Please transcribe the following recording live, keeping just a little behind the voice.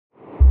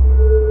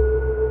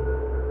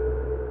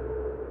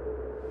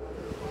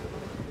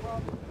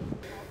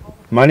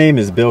My name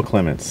is Bill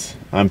Clementz.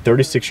 I'm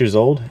 36 years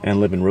old and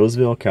live in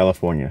Roseville,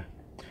 California.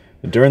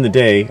 During the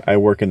day, I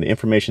work in the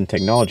information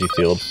technology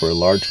field for a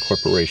large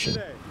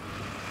corporation.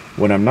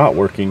 When I'm not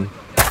working,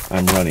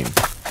 I'm running.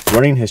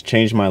 Running has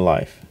changed my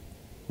life.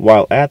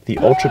 While at the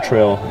Ultra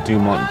Trail du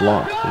Mont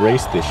Blanc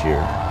race this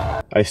year,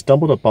 I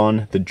stumbled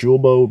upon the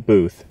Julbo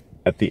booth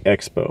at the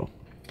expo.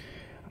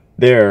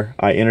 There,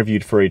 I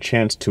interviewed for a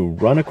chance to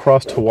run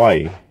across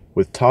Hawaii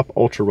with top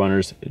ultra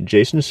runners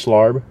Jason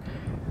Schlarb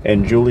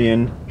and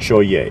Julien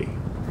Chorier.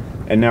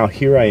 And now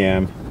here I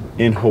am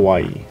in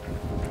Hawaii.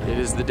 It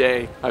is the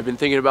day. I've been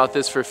thinking about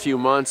this for a few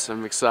months.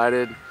 I'm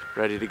excited,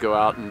 ready to go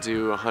out and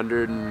do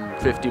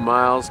 150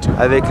 miles.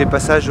 Avec les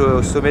passages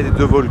au sommet des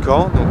deux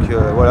volcans, donc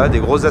voilà,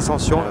 des grosses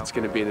ascensions. It's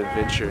going to be an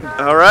adventure.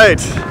 All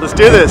right, let's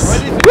do this.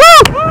 Woo!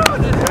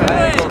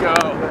 Let's go.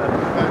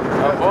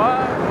 Au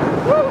revoir.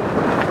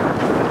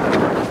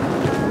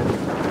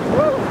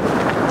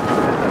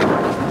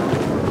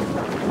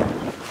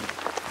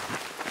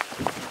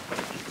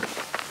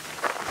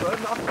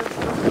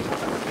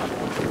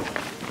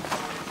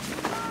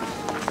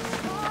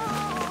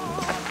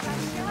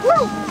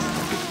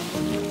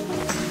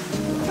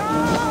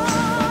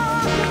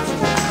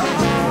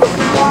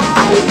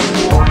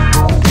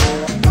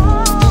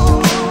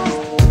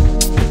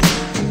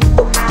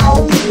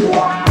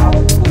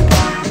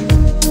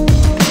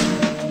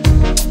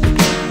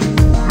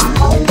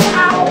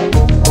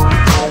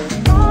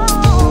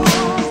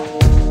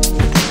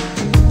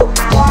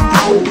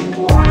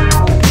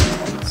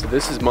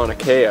 This is Mauna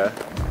Kea. They're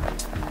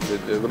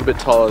a little bit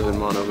taller than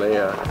Mauna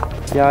Lea.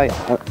 Yeah,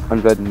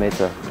 100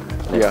 meters.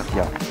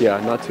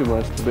 Yeah, not too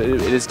much, but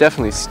it is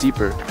definitely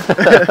steeper.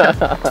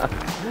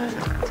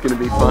 It's gonna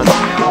be fun.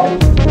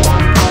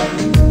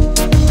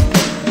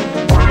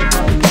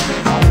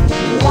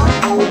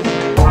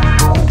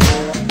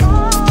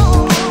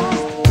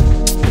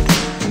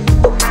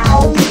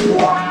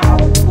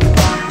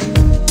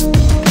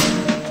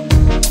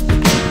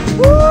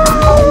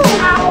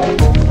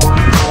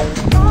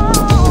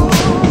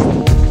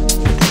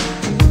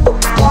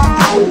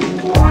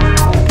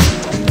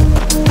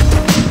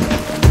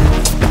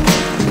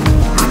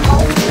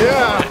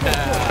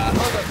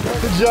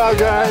 Good job,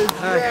 guys.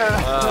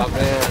 Yeah. Oh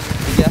man.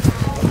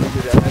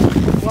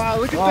 Wow,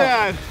 look at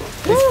that.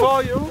 It's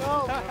for you.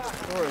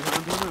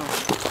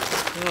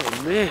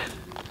 Oh man.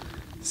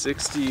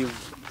 60,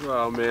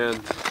 oh man.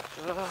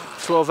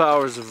 12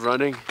 hours of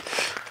running.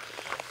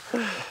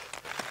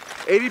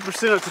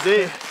 80% of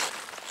today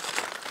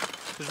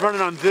is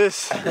running on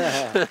this,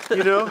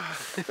 you know?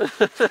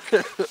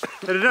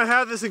 I did not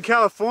have this in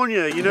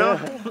California, you know?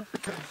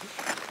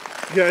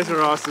 You guys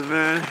are awesome,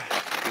 man.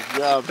 Good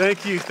job.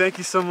 Thank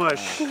you so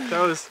much.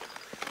 That was,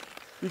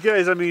 you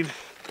guys, I mean,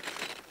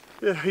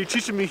 yeah, you're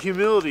teaching me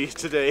humility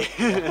today.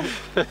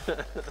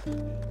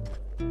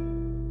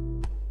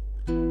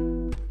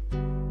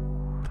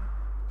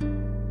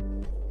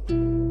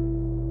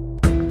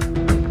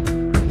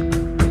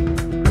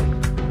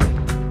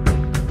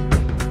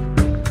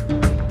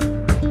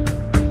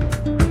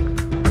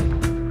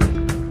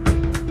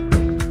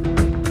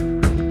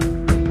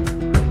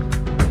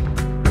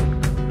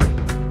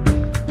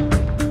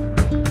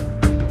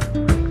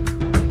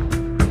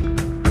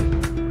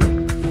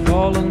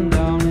 Falling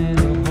down in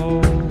a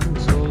hole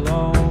so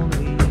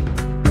lonely,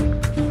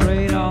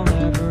 afraid I'll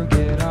never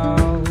get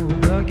out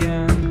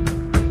again.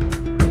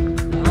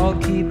 I'll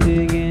keep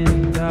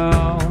digging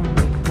down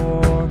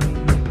for me,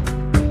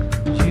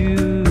 but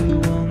you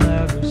will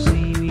never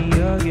see me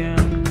again.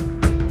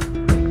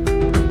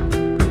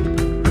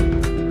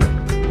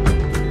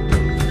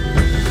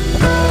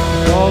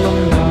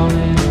 Falling down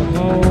in a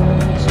hole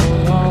so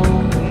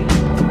lonely,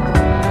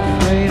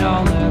 afraid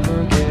I'll never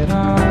get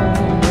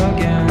out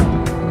again.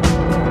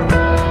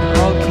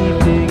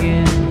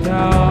 Digging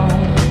down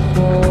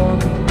for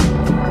me,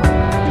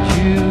 but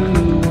you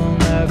will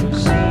never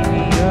see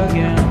me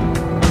again.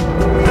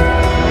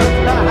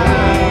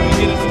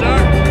 Get a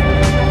start.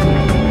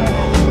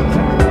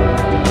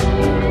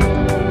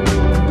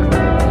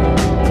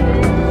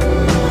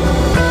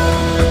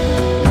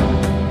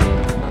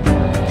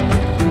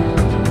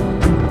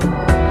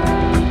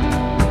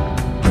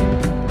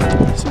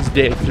 This is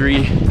day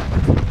 3.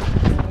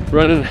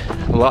 Running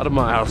a lot of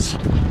miles.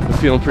 I'm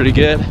feeling pretty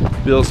good.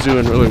 Bill's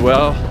doing really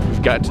well.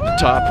 We've got to the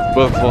top of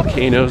both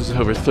volcanoes,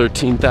 over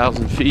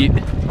 13,000 feet.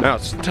 Now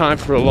it's time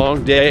for a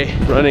long day,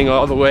 running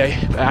all the way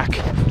back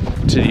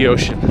to the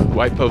ocean,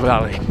 Waipo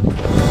Valley.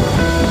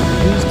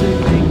 Used to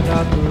think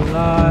that the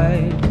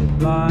light could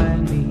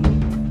blind me,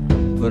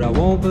 but I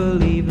won't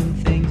believe in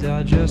things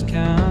I just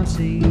can't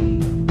see.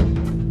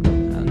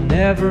 I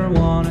never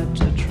wanted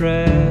to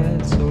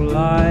tread so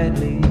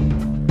lightly,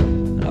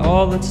 and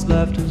all that's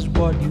left is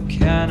what you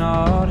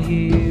cannot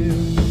hear.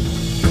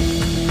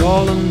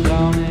 Falling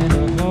down in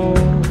a hole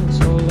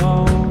so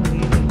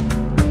lonely,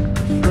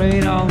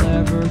 afraid I'll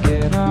never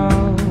get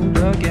out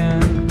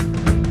again.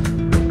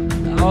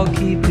 I'll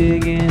keep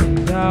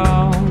digging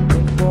down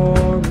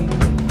before me.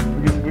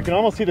 We can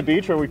almost see the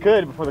beach, or we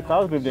could before the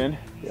clouds moved in.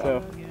 Yeah.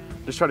 So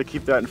Just try to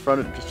keep that in front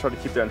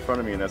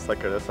of me, and that's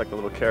like a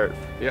little carrot.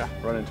 Yeah.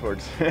 Running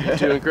towards. You're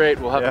doing great.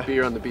 We'll have Yeah. a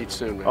beer on the beach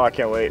soon, man. Oh, I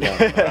can't wait.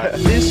 Right.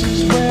 This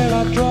is where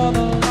I draw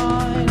the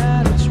line,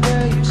 and it's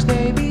where you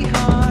stay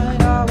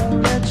behind. I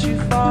won't let you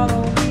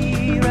follow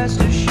me.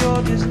 Rest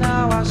assured, 'cause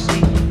now I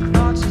see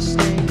not to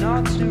stay,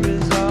 not to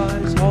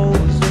reside. This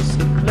hole's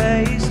just a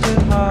place to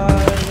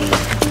hide.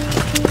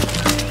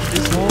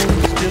 This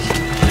hole's just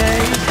a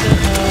place to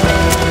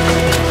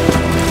hide.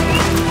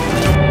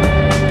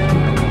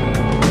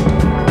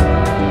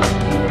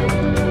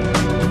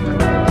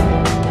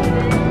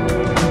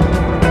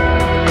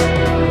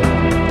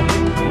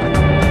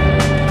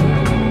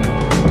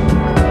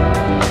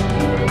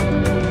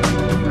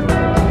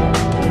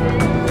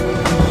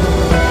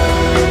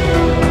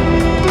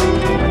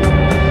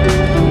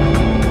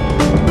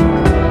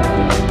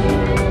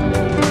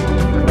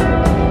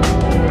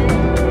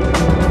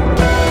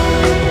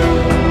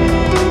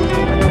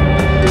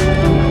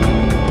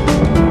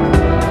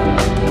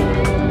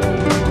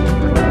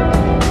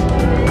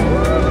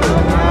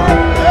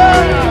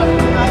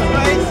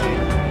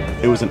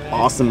 It was an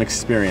awesome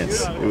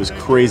experience. It was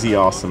crazy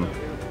awesome.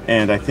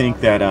 And I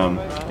think that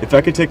if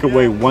I could take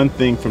away one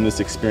thing from this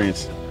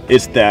experience,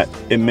 it's that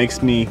it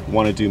makes me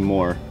want to do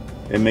more.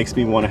 It makes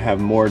me want to have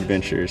more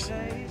adventures.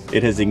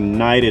 It has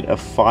ignited a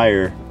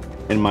fire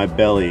in my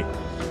belly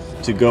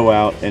to go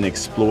out and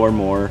explore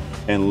more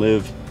and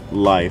live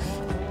life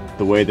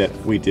the way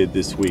that we did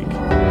this week.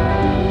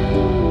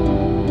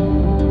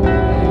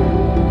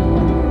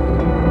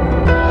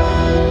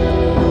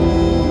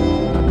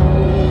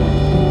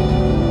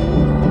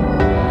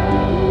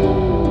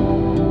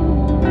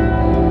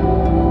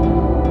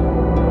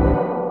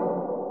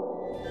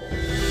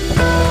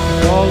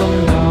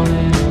 All